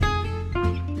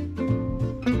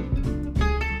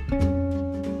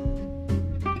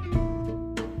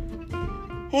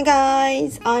Hey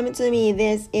guys, I'm Matsumi.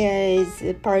 This is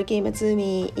Parky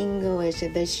Matsumi English,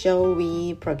 the show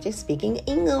we practice speaking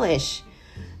English.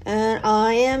 And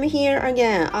I am here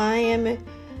again. I am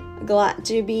glad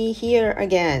to be here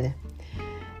again.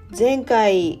 前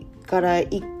回から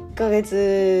1ヶ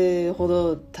月ほ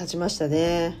ど経ちました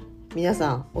ね。皆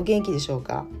さんお元気でしょう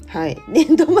か？はい。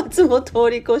年度末も通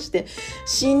り越して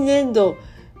新年度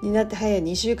になって早い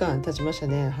2週間経ちました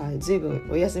ね。はい。ずいぶん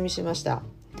お休みしました。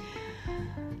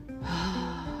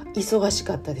忙し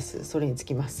かったです。それにつ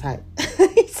きます。はい。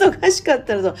忙しかっ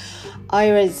たのと I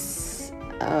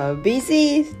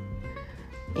was、busy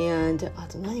and あ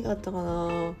と何があったか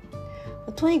な。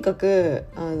とにかく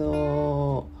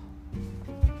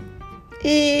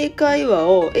英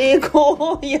語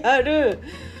をやる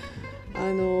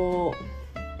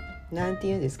なんて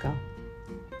言うんですか、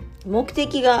目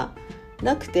的が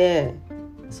なくて、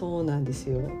そうなんです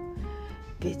よ。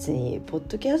別にポッ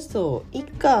ドキャストいっ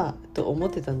かと思っ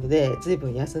てたのでずいぶ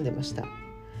ん休んでました。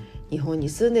日本に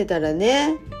住んでたら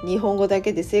ね、日本語だ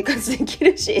けで生活でき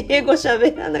るし、英語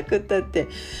喋らなくったって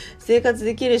生活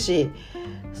できるし、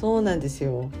そうなんです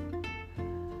よ。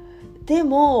で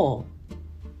も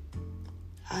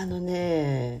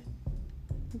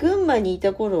群馬にい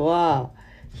た頃は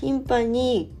頻繁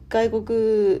に外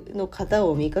国の方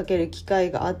を見かける機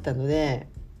会があったので、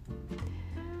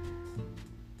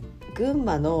群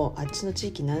馬のあっちの地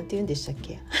域なんて言うんでしたっ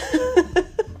け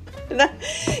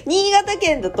新潟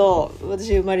県だと、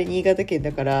私生まれ新潟県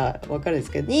だから分かるんで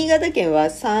すけど、新潟県は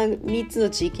3つの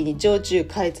地域に上中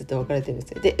下越って分かれてるんで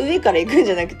すよ。で、上から行くん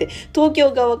じゃなくて東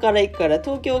京側から行くから、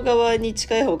東京側に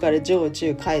近い方から上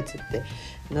中下越って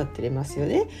なってますよ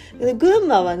ね。で、群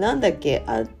馬はなんだっけ、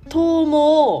東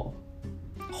毛、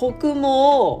北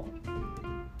毛、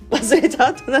忘れた、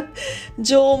あと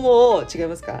上毛、違い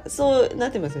ますか？そうな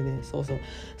ってますよね。そうそう。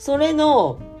それ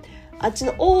のあっち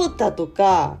の太田と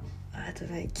か、あと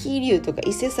桐生とか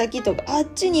伊勢崎とか、あっ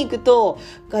ちに行くと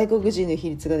外国人の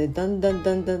比率がね、だんだん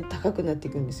高くなって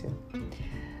いくんですよ。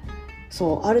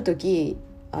そう、ある時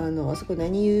あそこ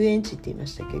何遊園地って言いま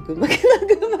したっけ？群馬県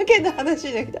の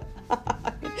話じゃなくて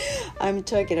I'm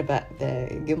talking about the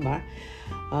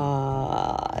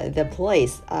Gunma、the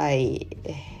place I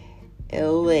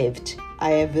have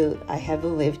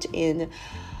lived in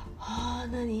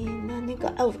何年か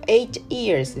8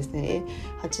 years ですね。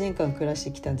8年間暮らし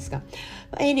てきたんですが、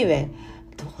 Anyway、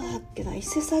 どこだっけな、伊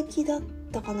勢崎だっ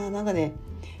たかな、なんかね、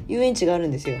遊園地がある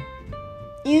んですよ。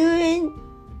遊園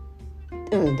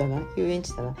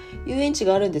地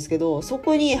があるんですけど、そ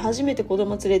こに初めて子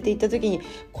供連れて行った時に、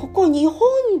ここ日本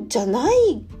じゃな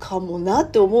いかもな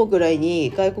って思うぐらい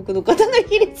に外国の方の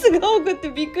比率が多くて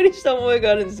びっくりした思い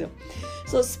があるんですよ。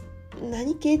そう、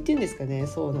何系っていうんですかね。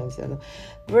そうなんですよ。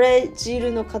ブラジ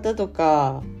ルの方と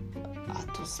か、あ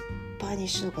とスパニッ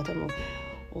シュの方も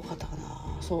多かったかな。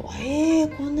そう、こ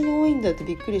んなに多いんだって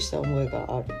びっくりした思いが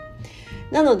ある。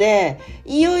なので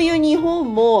いよいよ日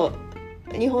本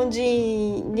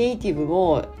人ネイティブ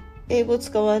も英語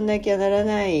使わなきゃなら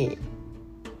ない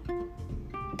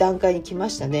段階に来ま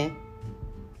したね。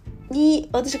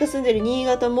私が住んでる新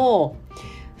潟も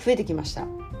増えてきました。と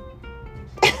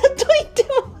言っても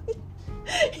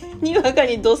にわか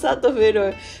にどさっと増え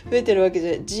てるわけじ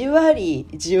ゃない。じ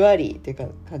わりって感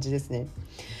じですね。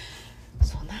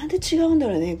そう、なんで違うんだ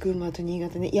ろうね、群馬と新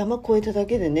潟ね。山越えただ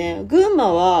けでね。群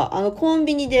馬はコン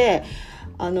ビニで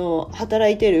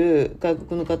働いてる外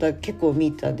国の方結構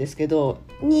見たんですけど、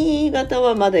新潟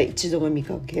はまだ一度も見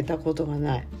かけたことが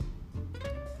ない。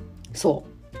そ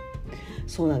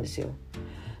うなんですよ。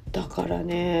だから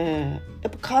ね、や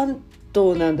っぱ関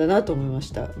東なんだなと思いま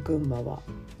した、群馬は。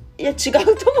いや違う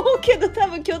と思うけど、多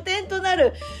分拠点とな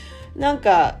るなん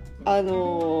か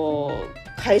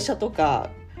会社とか、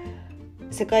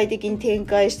世界的に展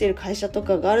開している会社と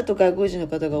かがあると外国人の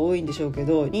方が多いんでしょうけ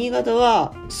ど、新潟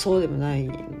はそうでもない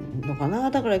のかな。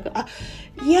だからロ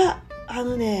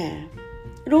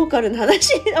ーカルな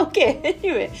話OK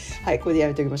anyway、 はい、これでや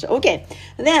めておきましょう。 OK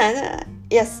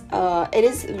then、yes、it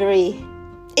is very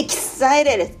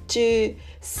excited to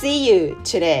see you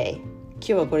today。 今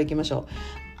日はこれいきましょう。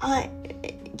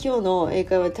今日の英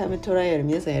会話タイムトライアル、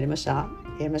皆さんやりました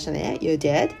ね。 You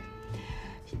did？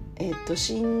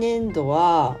新年度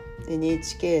は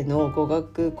NHK の語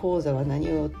学講座は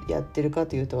何をやってるか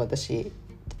というと、話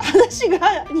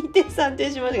が2点3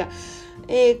点しましたが、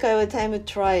英会話タイム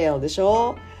トライアルでし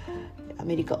ょ。ア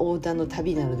メリカ横断の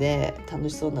旅なので楽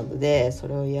しそうなので、そ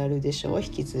れをやるでしょう、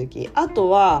引き続き。あと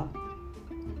は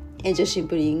シン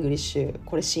プルイングリッシュ、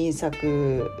これ新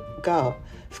作が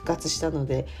復活したの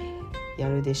でや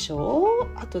るでしょう。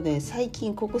あとね、最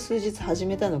近ここ数日始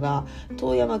めたのが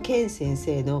遠山健先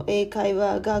生の英会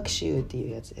話学習って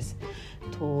いうやつです。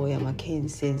遠山健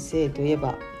先生といえ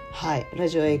ば、はい、ラ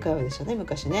ジオ英会話でしたね、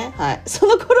昔ね。はい、そ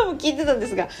の頃も聞いてたんで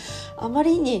すが、あま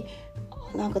りに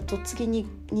なんかとっつきに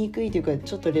くいというか、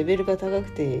ちょっとレベルが高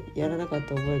くてやらなかっ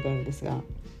た覚えがあるんですが、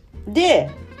で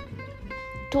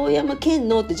遠山健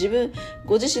のって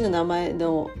ご自身の名前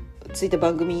のついた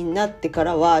番組になってか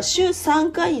らは週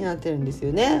3回になってるんです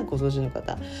よね。ご存知の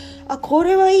方、こ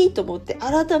れはいいと思って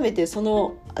改めてそ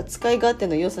の使い勝手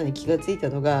の良さに気がついた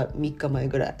のが3日前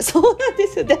ぐらい。そうなんで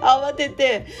すよ。で、慌て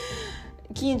て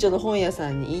近所の本屋さ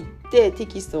んに行ってテ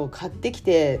キストを買ってき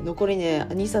て、残りね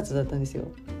2冊だったんですよ。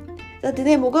だって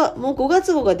ね、もう5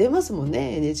月号が出ますもん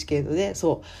ね、 NHK のね。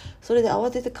それで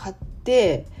慌てて買っ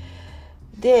て、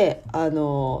でス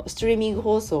トリーミング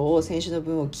放送を先週の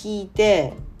分を聞い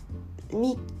て、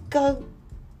3日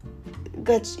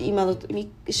が週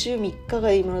3日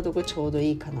が今のところちょうど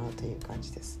いいかなという感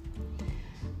じです。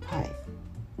はい。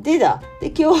で今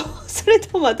日それ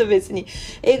とまた別に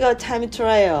映画タイムト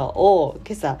ライアルを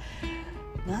今朝、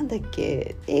なんだっ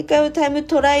け、英会話タイム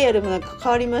トライアルもなんか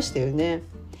変わりましたよね。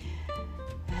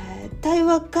対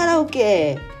話カラオ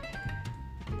ケ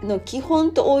の基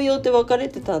本と応用って分かれ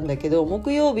てたんだけど、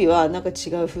木曜日はなんか違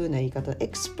う風な言い方、エ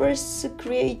クスプレスク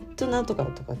リエイトなんとか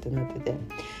とかってなってて、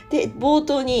で冒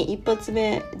頭に一発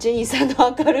目ジェニーさん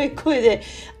の明るい声で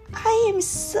I'm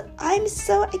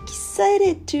so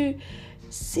excited to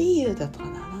see you だったか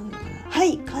な、なんだかな、は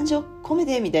い感情込め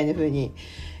てみたいな風に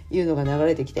言うのが流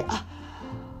れてきて、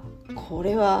こ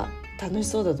れは楽し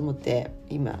そうだと思って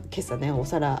今朝ねお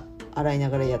皿洗いな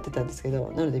がらやってたんですけ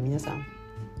ど、なので皆さん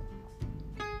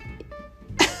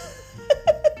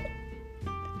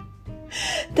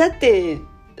だって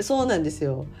そうなんです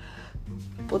よ。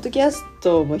ポッドキャス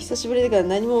トも久しぶりだから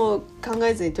何も考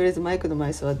えずにとりあえずマイクの前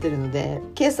に座ってるので、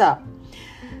今朝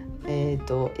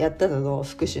やったのの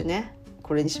復習ね、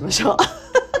これにしましょう。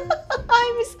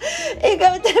映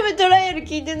画タイムトライアル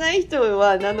聞いてない人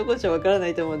は何のこっちゃわからな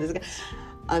いと思うんですが、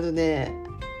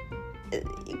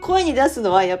声に出す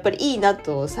のはやっぱりいいな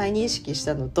と再認識し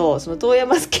たのと、その遠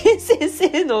山健先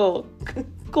生の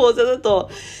講座だと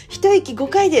一息5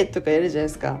回でとかやるじゃない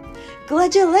ですか。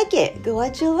 Glad you like it,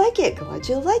 glad you like it, glad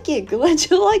you like it,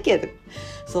 glad you like it。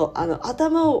 そう頭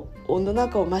の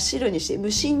中を真っ白にして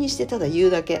無心にしてただ言う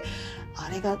だけ、あ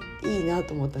れがいいな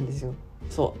と思ったんですよ。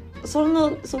そ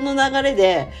の流れ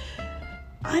で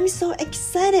I'm so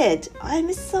excited, I'm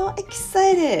so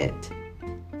excited、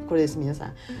これです皆さ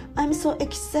ん。 I'm so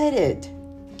excited。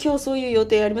 今日そういう予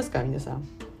定ありますか皆さん。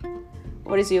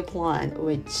 What is your plan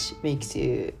which makes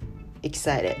you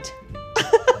excited？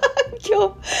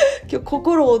 今日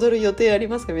心躍る予定あり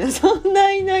ますか皆さん。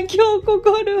ないな、今日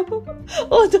心躍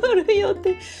る予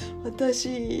定。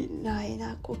私ない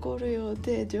な、心予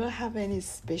定。 Do I have any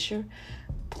special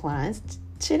plans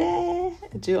today?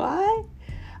 Do I?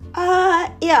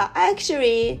 Yeah,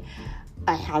 actually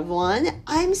I have one.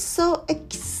 I'm so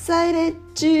excited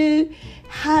to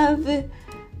have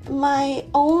my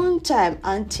own time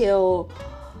until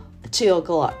 2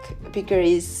 o'clock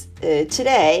because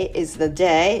today is the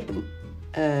day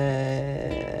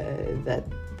that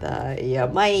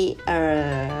my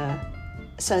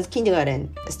son's kindergarten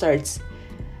starts.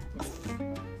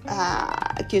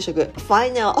 給食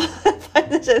finally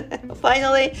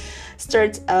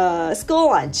starts school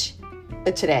lunch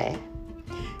today。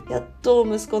やっと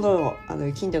息子の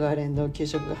キンダガーレンの給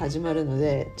食が始まるの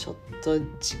で、ちょっと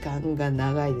時間が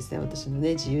長いですね、私の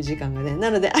ね自由時間がね。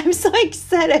なので I'm so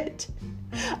excited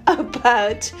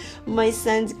about my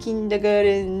son's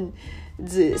kindergarten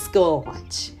school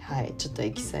lunch。 はい、ちょっと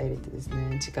エキサイレットです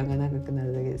ね。時間が長くな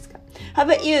るだけですか。 How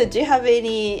about you? Do you have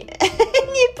any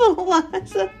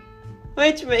plans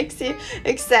which makes you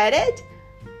excited?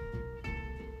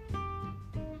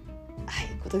 はい、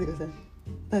答えてください。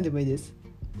何でもいいです。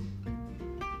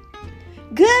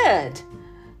Good.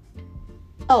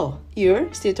 Oh, you're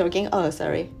still talking? Oh,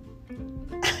 sorry.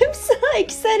 I'm so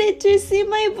excited to see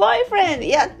my boyfriend.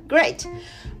 Yeah, great.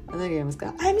 何が言います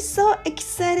か？ I'm so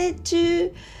excited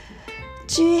to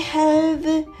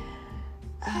have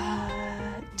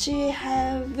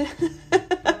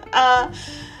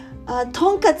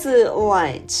tonkatsu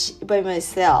lunch by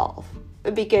myself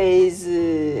because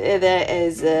there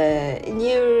is a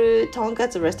new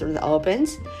tonkatsu restaurant that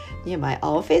opens near my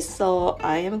office, so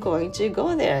I am going to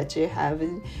go there to have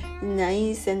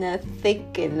nice and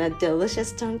thick and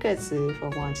delicious tonkatsu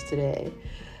for lunch today.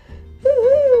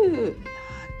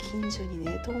 近所に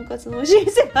ねとんかつのおいしい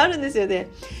店があるんですよね。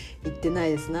行ってない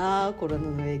ですな、コロ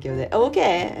ナの影響で。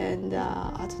 OK、 and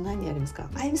あと何ありますか？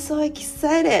 I'm so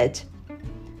excited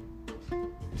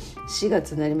 4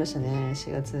月になりましたね。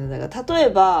4月だから例え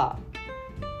ば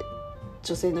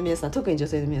女性の皆さん、特に女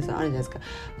性の皆さんあるじゃないですか。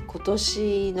今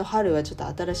年の春はちょっと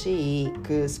新しい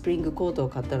スプリングコートを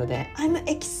買ったので I'm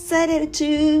excited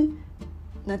to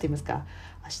なんて言いますか、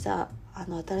明日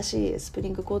新しいスプリ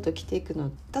ングコートを着ていくの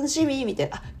楽しみみたい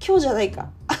な。今日じゃないか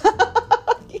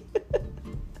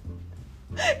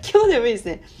今日でもいいです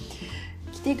ね。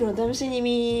着ていくの楽し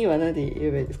みは何で言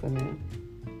えばいいですかね。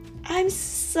I'm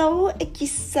so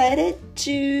excited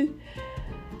to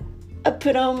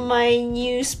put on my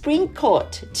new spring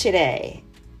coat today.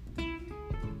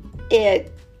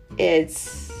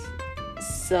 It's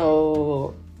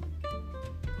so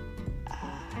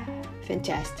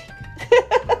fantastic.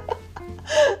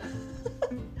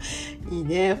 いい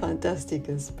ね、ファンタスティッ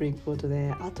クなスプリングコート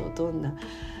で。あとどんな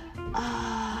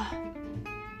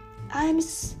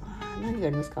何があ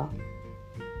りますか。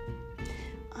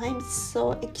I'm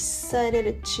so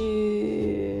excited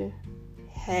to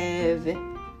have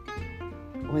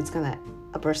思いつかない。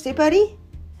A birthday party?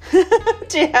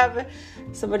 To have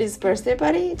somebody's birthday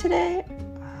party today?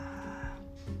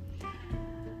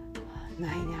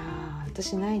 ないな。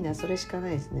私ないな。それしかな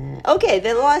いですね。Okay, the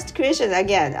last question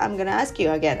again. I'm gonna ask you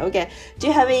again. Okay, do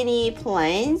you have any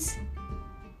plans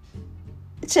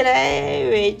today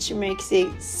which makes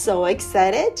you so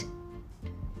excited?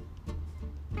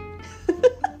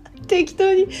 適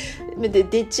当にで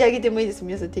っち上げてもいいです。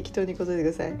皆さん適当に答えて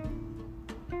ください。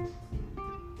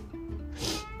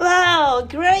Wow,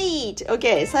 great!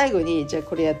 OK, 最後にじゃあ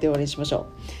これやって終わりにしましょ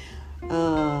う。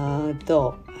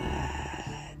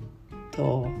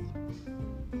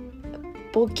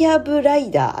ボキャブライ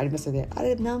ダーありますよね。あ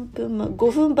れ何分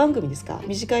5分番組ですか。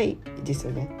短いです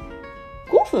よね。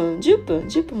5分10分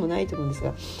10分もないと思うんです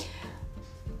が、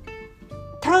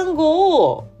単語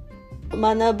を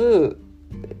学ぶ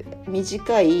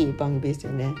短い番組です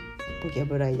よね。ボキャ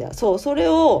ブライダー。そう、それ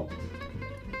を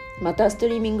またスト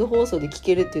リーミング放送で聞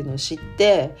けるっていうのを知っ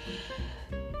て、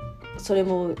それ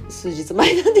も数日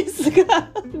前なんですが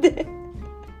で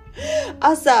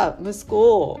朝息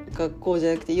子を学校じ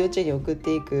ゃなくて幼稚園に送っ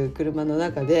ていく車の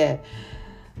中で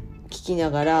聞きな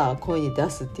がら声に出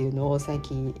すっていうのを最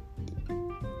近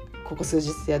ここ数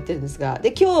日やってるんですが、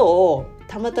で今日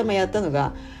たまたまやったの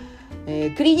が、ク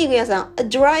リーニング屋さん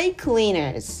Dry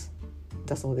Cleaners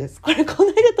だそうです。これこ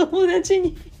の間友達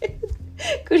に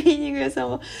クリーニング屋さ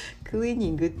んはクリーニ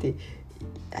ングって違う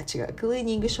クリー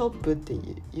ニングショップって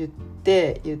言っ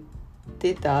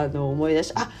てたのを思い出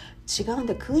して、違うん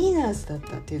だクリーナーズだっ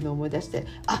たっていうのを思い出して、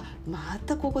ま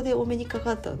たここでお目にか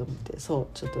かったと思って、そ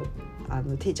うちょっと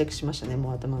定着しましたね。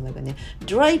もう頭の中ね。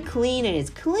 Dry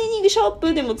Cleaners クリーニングショッ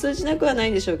プでも通じなくはな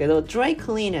いんでしょうけど Dry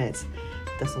Cleaners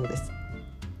だそうです。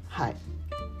はい。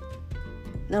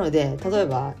なので例え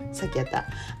ばさっきやった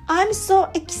I'm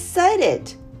so excited っ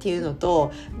ていうの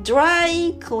と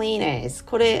Dry Cleaners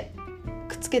これ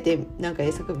くっつけてなんか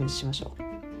英作文にしましょう。ク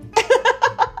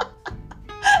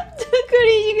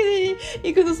リーニングで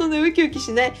行くのそんなウキウキ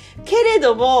しないけれ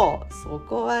ども、そ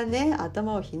こはね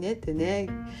頭をひねってね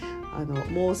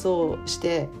妄想し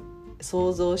て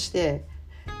想像して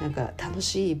なんか楽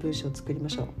しい文章を作りま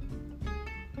しょう。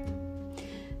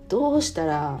どうした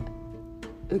ら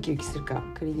ウキウキするか。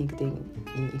クリーニング店に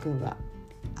行くのが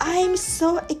I'm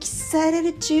so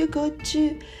excited to go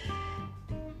to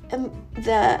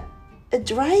the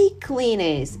dry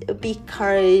cleaners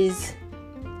because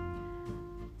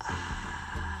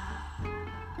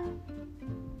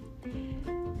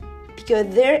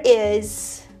there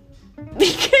is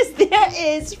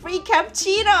free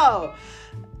cappuccino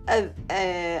at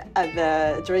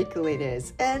the dry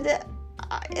cleaners and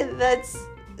that's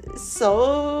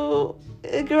so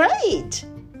great.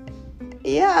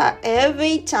 Yeah,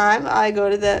 every time I go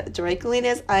to the dry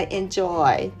cleaners, I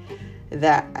enjoy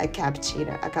a cup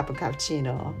of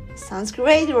cappuccino. Sounds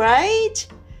great, right?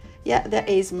 Yeah, that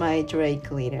is my dry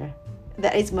cleaner.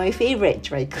 That is my favorite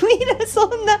dry cleaner. そ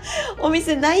んなお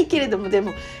店ないけれども、で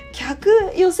も客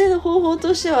寄せの方法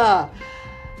としては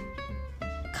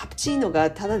カプチーノ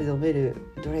がタダで飲める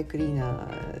ドライクリーナ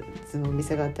ーズのお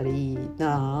店があったらいい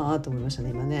なと思いましたね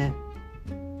今ね。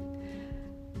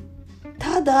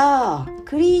ただ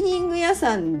クリーニング屋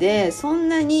さんでそん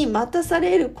なに待たさ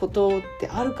れることって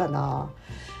あるかな。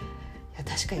いや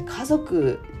確かに例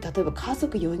えば家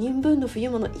族4人分の冬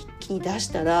物一気に出し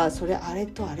たらそれあれ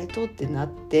とあれとってなっ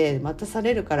て待たさ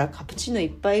れるからカプチーノ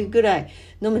1杯ぐらい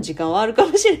飲む時間はあるか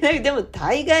もしれない。でも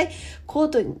大概コー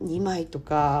ト2枚と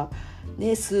か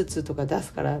ねスーツとか出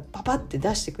すからパパって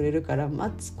出してくれるから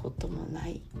待つこともな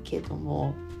いけど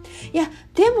も、いや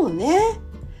でもね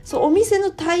そうお店に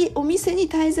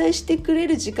滞在してくれ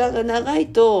る時間が長い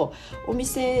とお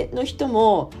店の人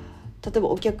も例えば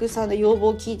お客さんの要望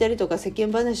を聞いたりとか世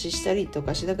間話したりと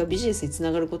かし、だからビジネスにつ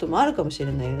ながることもあるかもし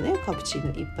れないよね、カプチー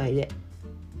ノ一杯で。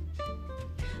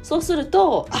そうする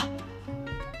と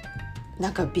な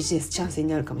んかビジネスチャンスに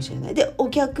なるかもしれない。でお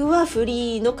客はフ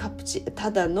リーのた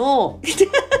だの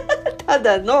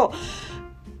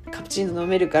カプチーノ飲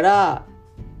めるから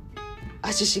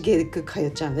足しげく通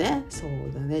っちゃうね。そう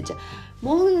だね。じゃあ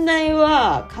問題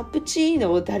はカプチー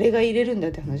ノを誰が入れるんだ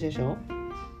って話でしょ。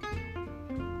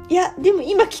いやでも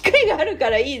今機械があるか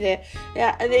らいいね。い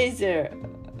や there's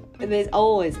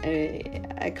always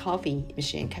a coffee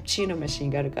machine カプチーノマシン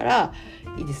があるから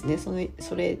いいですね。それ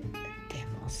で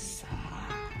もさ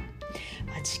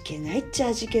味気ないっちゃ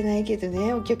味気ないけど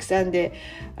ね、お客さんで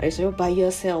あれでしょ、by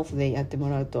yourself でやっても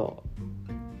らうと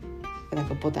なん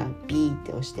かボタンビーっ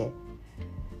て押して、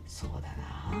そうだ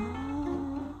な。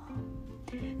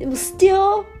でも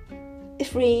still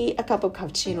free a cup of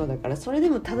cappuccino だから、それで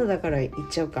もタダだから行っ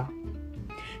ちゃうか。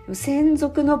でも専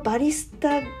属のバリス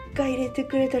タが入れて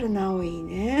くれたらなおいい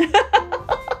ね。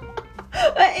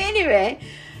Anyway,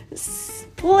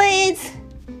 please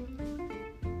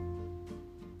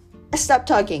stop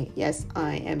talking. Yes,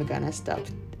 I am gonna stop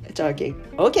talking.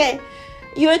 Okay,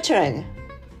 your turn.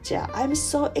 じゃあ I'm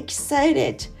so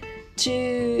excited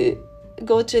to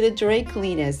go to the dry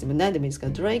cleaners. でも何でもいいですか、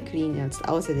ドライクリーナーと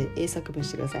合わせて英作文し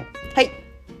てください。はい、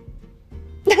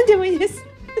何でもいいです。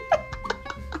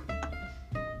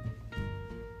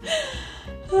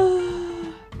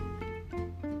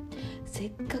せ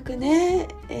っかくね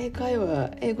英会話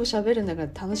英語喋るんだから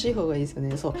楽しい方がいいですよ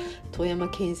ね。そう、遠山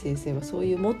健先生はそう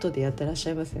いうモットーでやってらっし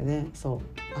ゃいますよね。そ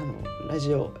うラ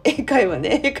ジオ英会話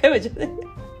ね、英会話じゃない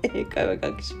英会話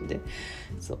学習で、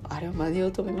そうあれを真似よ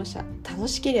うと思いました。楽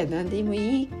しければ何でも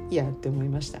いいやって思い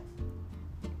ました。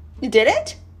You did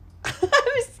it?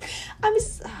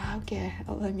 Okay,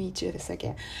 let me do this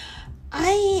again.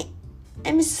 I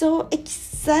am so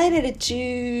excited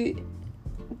to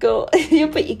go. やっ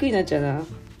ぱり行くになっちゃうな。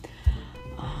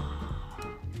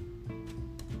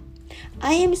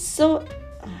I'm so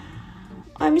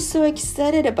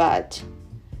excited about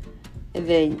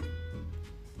the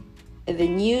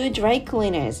new dry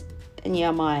cleaners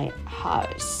near my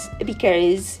house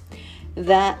because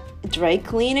that dry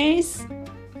cleaners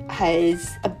has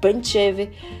a bunch of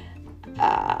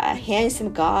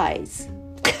handsome guys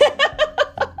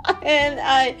and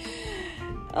I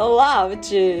love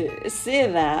to see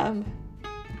them.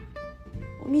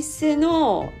 お店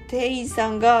の店員さ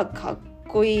んがかっ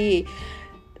こいい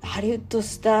ハリウッド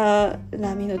スター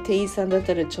並みの店員さんだっ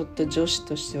たらちょっと女子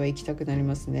としては行きたくなり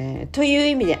ますね。という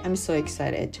意味で I'm so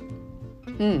excited.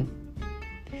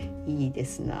 いいで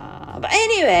すな。But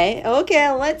anyway, okay,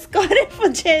 let's go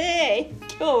for today.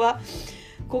 今日は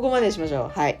ここまでにしましょ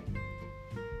う。はい。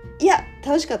いや、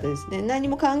楽しかったですね。何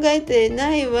も考えて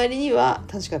ない割には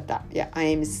楽しかった。いや、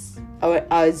it was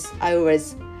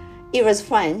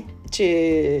fun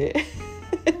to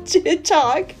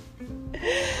talk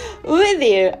with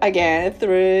you again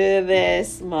through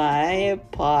this my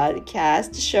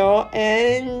podcast show,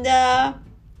 and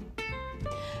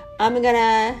I'm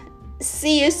gonna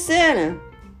see you soon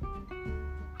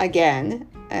again,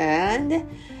 and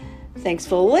thanks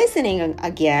for listening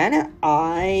again.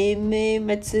 I'm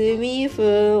Matsumi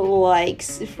who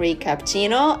likes free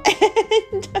cappuccino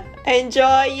and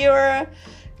enjoy your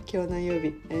今日何曜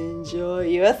日? Enjoy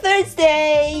your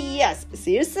Thursday. Yes,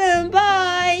 see you soon.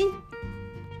 Bye.